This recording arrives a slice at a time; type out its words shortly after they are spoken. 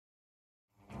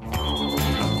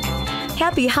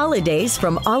Happy holidays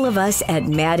from all of us at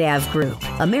Mad Ave Group,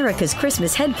 America's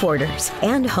Christmas headquarters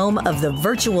and home of the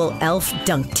virtual elf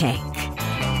dunk tank.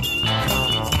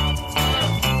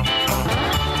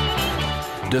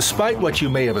 Despite what you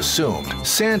may have assumed,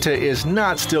 Santa is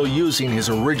not still using his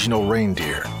original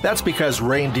reindeer. That's because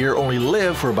reindeer only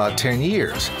live for about 10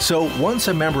 years. So once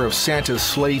a member of Santa's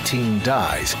sleigh team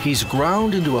dies, he's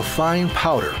ground into a fine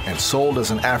powder and sold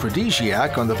as an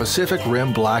aphrodisiac on the Pacific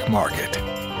Rim black market.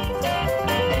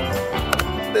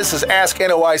 This is Ask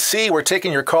NOIC. We're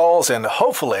taking your calls, and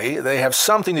hopefully they have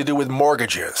something to do with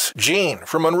mortgages. Jean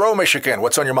from Monroe, Michigan.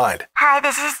 What's on your mind? Hi,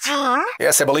 this is Jean.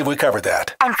 Yes, I believe we covered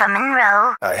that. I'm from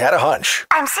Monroe. I had a hunch.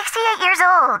 I'm 68 years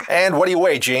old. And what do you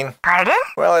weigh, Jean? Pardon?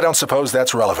 Well, I don't suppose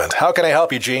that's relevant. How can I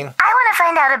help you, Jean? I want to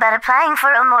find out about applying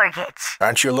for a mortgage.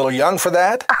 Aren't you a little young for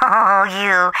that? Oh,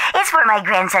 you. It's for my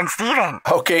grandson, Steven.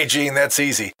 Okay, Jean, that's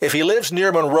easy. If he lives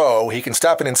near Monroe, he can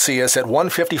stop in and see us at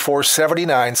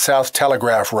 15479 South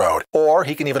Telegraph Road. Or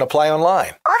he can even apply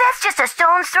online. Oh, that's just a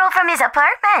stone's throw from his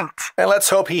apartment. And let's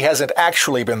hope he hasn't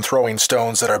actually been throwing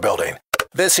stones at our building.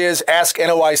 This is Ask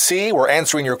NOIC. We're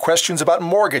answering your questions about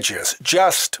mortgages.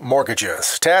 Just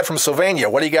mortgages. Tad from Sylvania,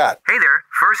 what do you got? Hey there,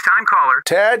 first-time caller.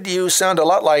 Tad, you sound a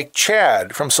lot like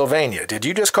Chad from Sylvania. Did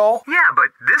you just call? Yeah, but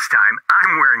this time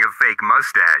I'm wearing a fake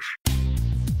mustache.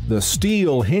 The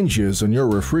steel hinges on your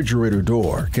refrigerator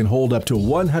door can hold up to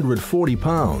 140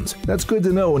 pounds. That's good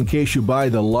to know in case you buy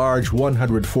the large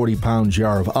 140-pound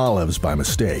jar of olives by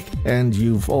mistake. And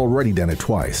you've already done it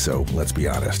twice, so let's be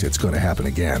honest, it's going to happen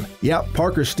again. Yep,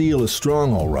 Parker Steel is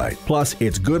strong all right. Plus,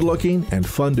 it's good looking and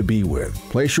fun to be with.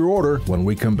 Place your order when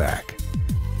we come back.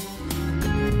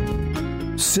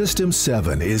 System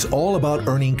 7 is all about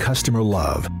earning customer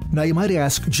love. Now you might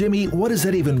ask, Jimmy, what does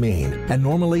that even mean? And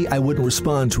normally I wouldn't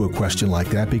respond to a question like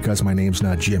that because my name's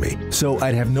not Jimmy, so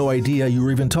I'd have no idea you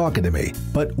were even talking to me.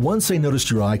 But once I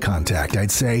noticed your eye contact,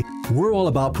 I'd say, we're all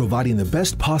about providing the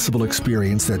best possible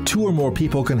experience that two or more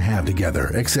people can have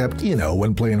together, except,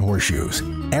 when playing horseshoes.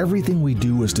 Everything we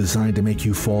do is designed to make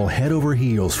you fall head over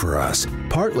heels for us,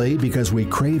 partly because we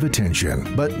crave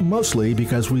attention, but mostly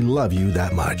because we love you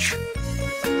that much.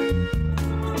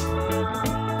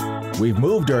 We've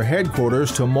moved our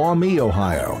headquarters to Maumee,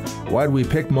 Ohio. Why'd we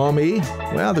pick Maumee?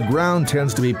 Well, the ground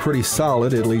tends to be pretty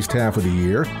solid at least half of the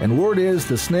year, and word is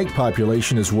the snake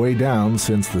population is way down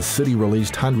since the city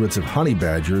released hundreds of honey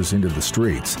badgers into the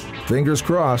streets. Fingers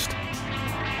crossed.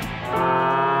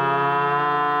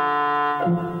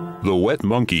 The wet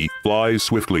monkey flies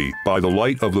swiftly by the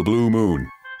light of the blue moon.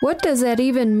 What does that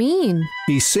even mean?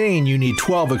 He's saying you need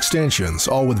 12 extensions,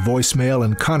 all with voicemail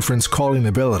and conference calling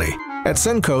ability. At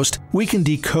Suncoast, we can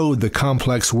decode the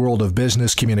complex world of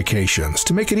business communications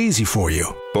to make it easy for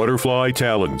you. Butterfly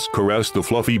talons caress the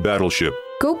fluffy battleship.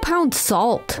 Go pound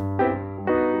salt.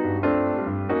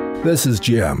 This is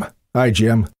Jim. Hi,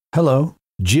 Jim. Hello.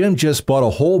 Jim just bought a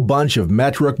whole bunch of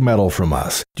metric metal from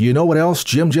us. Do you know what else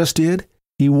Jim just did?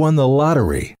 He won the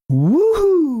lottery.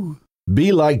 Woohoo!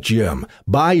 Be like Jim.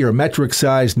 Buy your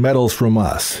metric-sized metals from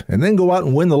us, and then go out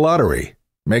and win the lottery.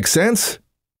 Make sense?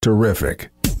 Terrific.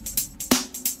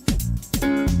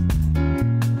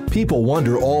 People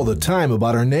wonder all the time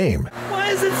about our name. Why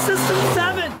is it System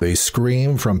 7? They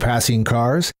scream from passing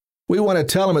cars. We want to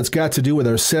tell them it's got to do with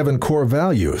our 7 core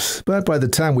values, but by the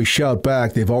time we shout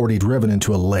back, they've already driven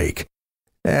into a lake.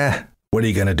 What are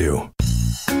you going to do?